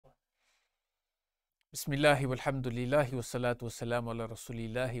Bismillahi walhamdulillahi wassalatu wassalamu ala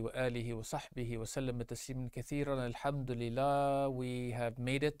rasulillahi wa alihi wa sahbihi wa sallam tasliman kathiran. Alhamdulillah, we have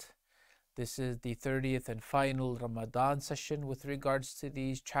made it. This is the 30th and final Ramadan session with regards to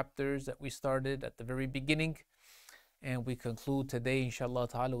these chapters that we started at the very beginning. And we conclude today, inshallah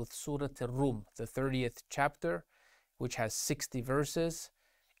ta'ala, with Surah Ar-Rum, the 30th chapter, which has 60 verses.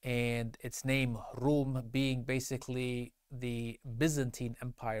 And its name, Rum, being basically the Byzantine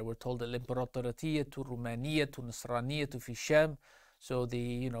Empire. We're told Al-Imperatoriyatu Rumaniyatu Nasraniyatu fi Sham. So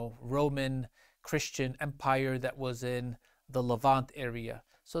the Roman Christian Empire that was in the Levant area.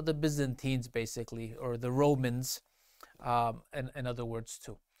 So the Byzantines basically, or the Romans, in other words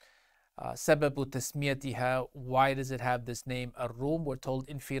too. Sababu tasmiyatiha, why does it have this name Ar-Rum? We're told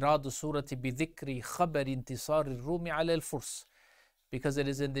Infiradu surati bidhikri khabar intisar al-Rumi ala al-Furs. Because it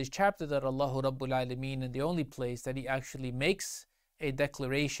is in this chapter that Allah Rabbul Alameen, in the only place that He actually makes a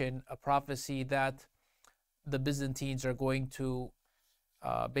declaration, a prophecy that the Byzantines are going to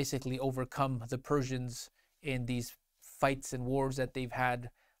basically overcome the Persians in these fights and wars that they've had,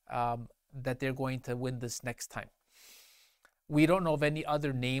 that they're going to win this next time. We don't know of any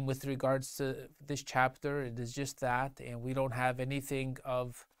other name with regards to this chapter. It is just that, and we don't have anything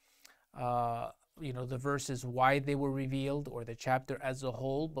of the verses why they were revealed or the chapter as a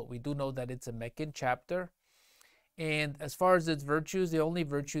whole, but we do know that it's a Meccan chapter. And as far as its virtues, the only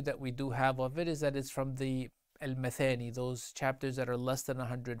virtue that we do have of it is that it's from the Al-Mathani, those chapters that are less than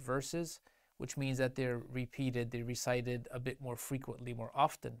 100 verses, which means that they're repeated, they're recited a bit more frequently, more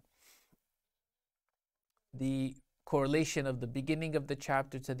often. The correlation of the beginning of the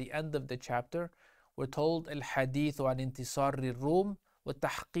chapter to the end of the chapter, we're told Al-Hadithu an intisari Rum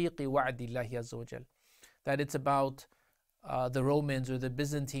وَتَحْقِيقِ وَعْدِ اللَّهِ عَزَّ وَجَلَّ, that it's about the Romans or the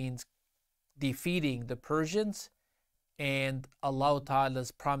Byzantines defeating the Persians and Allah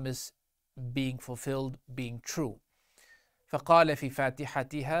Ta'ala's promise being fulfilled, being true. فَقَالَ فِي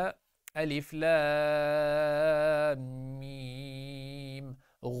فَاتِحَتِهَا أَلِفْ لَامْ مِيمْ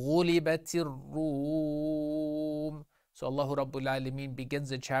غُلِبَتِ الرُّومُ. So Allah Rabbul Alameen begins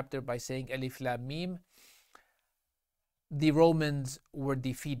the chapter by saying Alif Lam Mim. The Romans were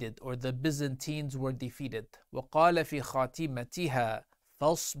defeated, or the Byzantines were defeated. وَقَالَ فِي خَاتِمَتِهَا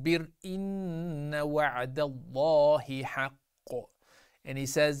فَاصْبِرْ إِنَّ وَعْدَ اللَّهِ حَقٌّ. And he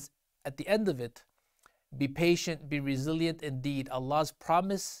says at the end of it, be patient, be resilient. Indeed, Allah's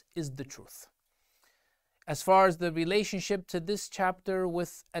promise is the truth. As far as the relationship to this chapter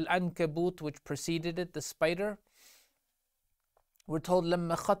with Al-Ankabut, which preceded it, the spider, we're told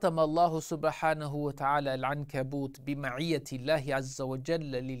لما ختم الله سبحانه وتعالى العنكبوت بمعية الله عز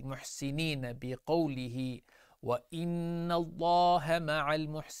وجل للمحسنين بقوله وإن الله مع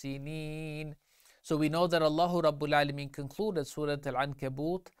المحسنين. So we know that Allah Rabbul Alameen concluded Surah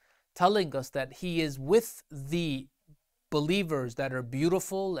Al-Ankabut telling us that He is with the believers that are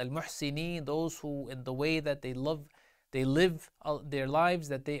beautiful, al-muhsineen, those who in the way that they live their lives,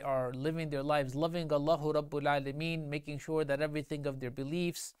 that they are living their lives loving Allah Rabbul Alameen, making sure that everything of their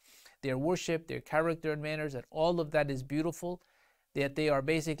beliefs, their worship, their character and manners, that all of that is beautiful, that they are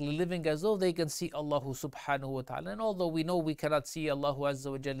basically living as though they can see Allah subhanahu wa ta'ala. And although we know we cannot see Allah Azza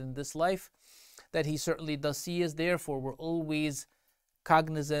wa Jal in this life, that He certainly does see us, therefore we're always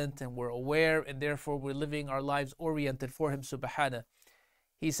cognizant and we're aware, and therefore we're living our lives oriented for Him subhanahu.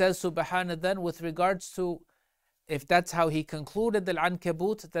 He says subhanahu then with regards to, if that's how he concluded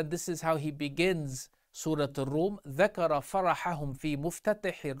Al-Ankabut, then this is how he begins Surah Ar-Rum. ذَكَرَ فَرَحَهُمْ فِي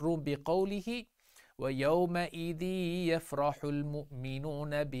مُفْتَتِحِ الرُّومِ بِقَوْلِهِ وَيَوْمَئِذٍ يَفْرَحُ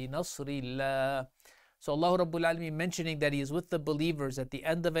الْمُؤْمِنُونَ بِنَصْرِ اللَّهِ. So Allah Rabbul Alameen mentioning that He is with the believers at the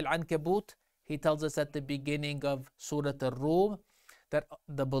end of Al-Ankabut, He tells us at the beginning of Surah Ar-Rum that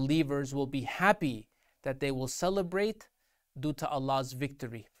the believers will be happy, that they will celebrate due to Allah's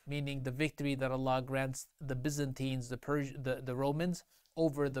victory, meaning the victory that Allah grants the Byzantines, the Romans,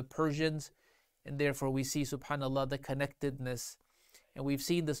 over the Persians. And therefore we see, subhanAllah, the connectedness. And we've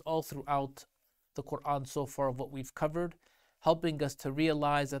seen this all throughout the Qur'an so far of what we've covered, helping us to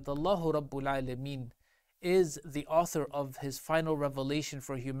realize that Allah Rabbul Alameen is the author of His final revelation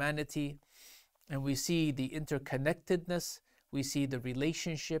for humanity. And we see the interconnectedness, we see the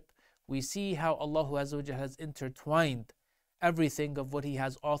relationship, we see how Allah Azza wa Jalla has intertwined everything of what He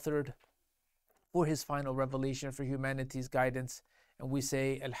has authored for His final revelation for humanity's guidance. And we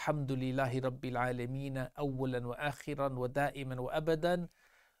say Alhamdulillahi Rabbil Alameen awwalan wa akhiran wa da'iman wa abadan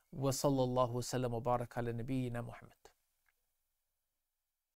wa sallallahu wa sallam wa baraka ala nabiyyina Muhammad.